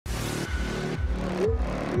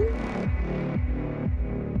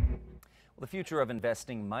future of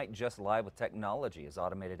investing might just lie with technology, as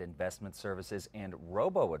automated investment services and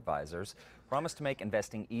robo-advisors promise to make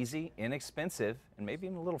investing easy, inexpensive, and maybe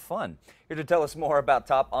even a little fun. Here to tell us more about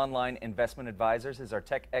top online investment advisors is our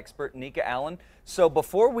tech expert, Nika Allen. So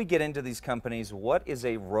before we get into these companies, what is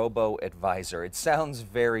a robo-advisor? It sounds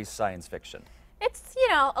very science fiction. It's,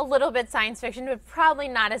 a little bit science fiction, but probably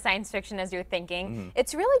not as science fiction as you're thinking.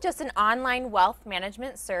 It's really just an online wealth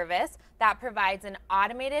management service that provides an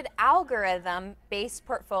automated algorithm-based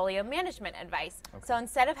portfolio management advice. Okay. So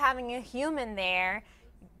instead of having a human there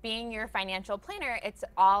being your financial planner, it's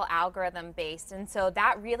all algorithm-based. And so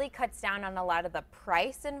that really cuts down on a lot of the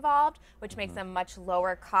price involved, which makes them much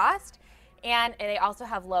lower cost. And they also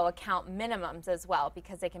have low account minimums as well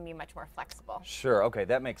because they can be much more flexible. Sure, okay,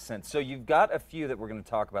 that makes sense. So you've got a few that we're going to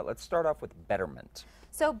talk about. Let's start off with Betterment.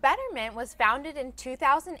 So Betterment was founded in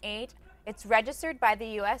 2008. It's registered by the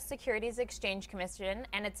U.S. Securities Exchange Commission,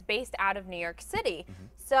 and it's based out of New York City.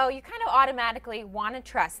 So you kind of automatically want to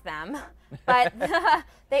trust them. But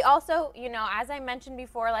they also, as I mentioned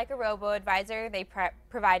before, like a robo-advisor, they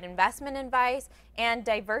provide investment advice and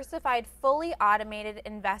diversified, fully automated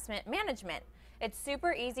investment management. It's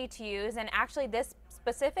super easy to use, and actually this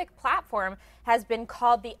specific platform has been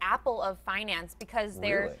called the Apple of Finance because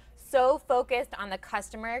they're so focused on the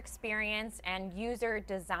customer experience and user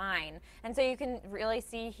design. And so you can really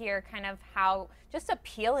see here kind of how just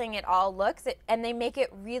appealing it all looks, and they make it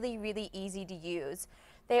really, really easy to use.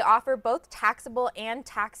 They offer both taxable and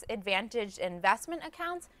tax-advantaged investment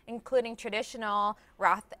accounts, including traditional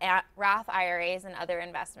Roth IRAs and other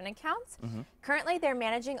investment accounts. Currently, they're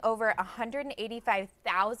managing over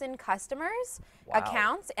 185,000 customers'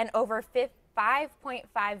 accounts and over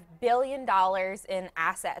 $5.5 billion in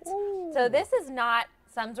assets. Ooh. So this is not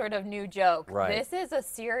some sort of new joke. Right. This is a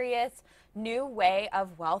serious new way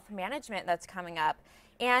of wealth management that's coming up.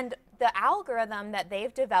 And the algorithm that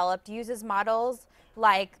they've developed uses models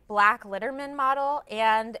like Black-Litterman model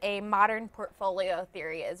and a modern portfolio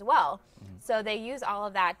theory as well. So they use all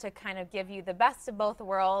of that to kind of give you the best of both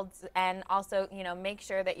worlds and also, make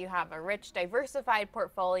sure that you have a rich, diversified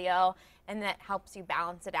portfolio and that helps you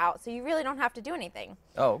balance it out. So you really don't have to do anything.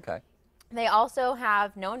 Oh, okay. They also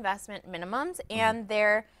have no investment minimums, and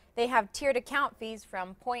they have tiered account fees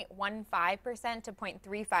from 0.15% to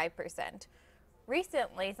 0.35%.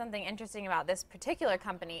 Recently, something interesting about this particular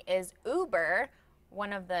company is Uber,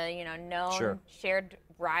 one of the known shared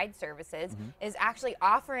ride services, is actually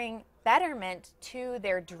offering Betterment to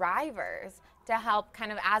their drivers to help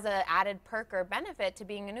kind of as an added perk or benefit to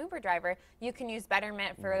being an Uber driver. You can use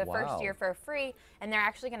Betterment for the first year for free, and they're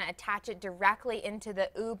actually going to attach it directly into the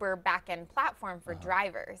Uber backend platform for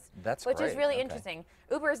drivers. That's which great. Is really interesting.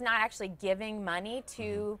 Uber is not actually giving money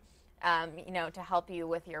to to help you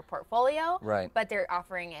with your portfolio, but they're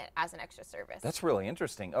offering it as an extra service. That's really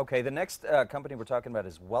interesting. Okay, the next company we're talking about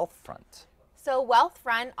is Wealthfront. So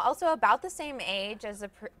Wealthfront, also about the same age as the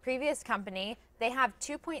previous company, they have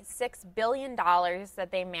 $2.6 billion that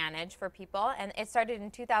they manage for people, and it started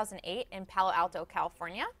in 2008 in Palo Alto,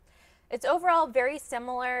 California. It's overall very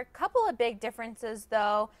similar. Couple of big differences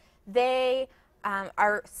though. They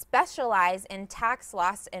are specialized in tax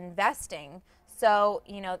loss investing. So,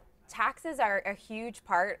 taxes are a huge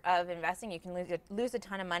part of investing. You can lose a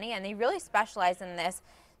ton of money, and they really specialize in this.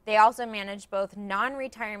 They also manage both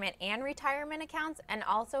non-retirement and retirement accounts, and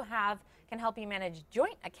also can help you manage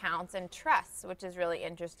joint accounts and trusts, which is really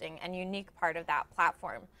interesting and unique part of that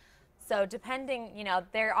platform. So depending,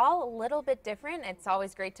 they're all a little bit different. It's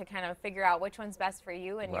always great to kind of figure out which one's best for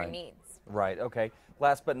you and your needs. Right, okay.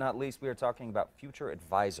 Last but not least, we are talking about Future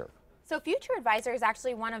Advisor. So Future Advisor is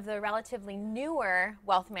actually one of the relatively newer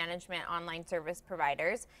wealth management online service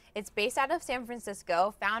providers. It's based out of San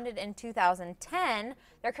Francisco, founded in 2010.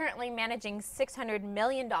 They're currently managing $600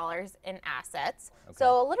 million in assets. Okay.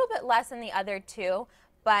 So a little bit less than the other two,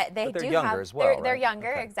 but they're younger as well, they're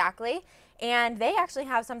younger, exactly. And they actually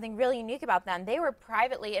have something really unique about them. They were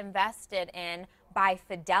privately invested in by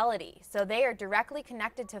Fidelity. So they are directly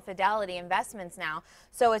connected to Fidelity Investments now.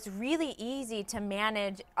 So it's really easy to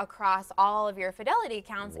manage across all of your Fidelity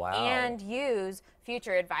accounts and use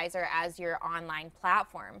Future Advisor as your online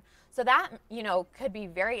platform. So that, could be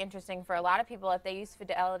very interesting for a lot of people if they use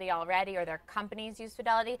Fidelity already or their companies use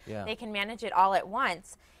Fidelity. They can manage it all at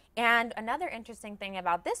once. And another interesting thing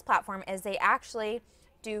about this platform is they actually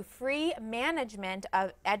do free management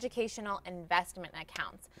of educational investment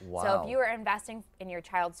accounts. So if you are investing in your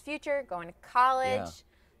child's future, going to college,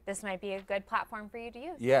 this might be a good platform for you to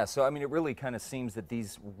use. Yeah, so I mean, it really kind of seems that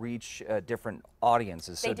these reach different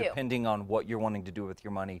audiences. So They do. depending on what you're wanting to do with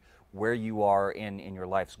your money, where you are in your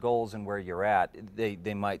life's goals and where you're at,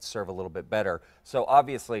 they might serve a little bit better. So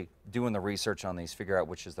obviously, doing the research on these, figure out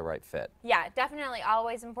which is the right fit. Yeah, definitely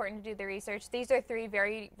always important to do the research. These are 3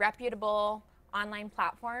 very reputable online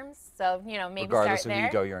platforms, so maybe Regardless start of there. who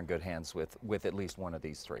you go, you're in good hands with at least one of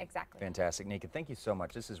these 3. Exactly. Fantastic. Nika, thank you so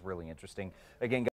much. This is really interesting. Again,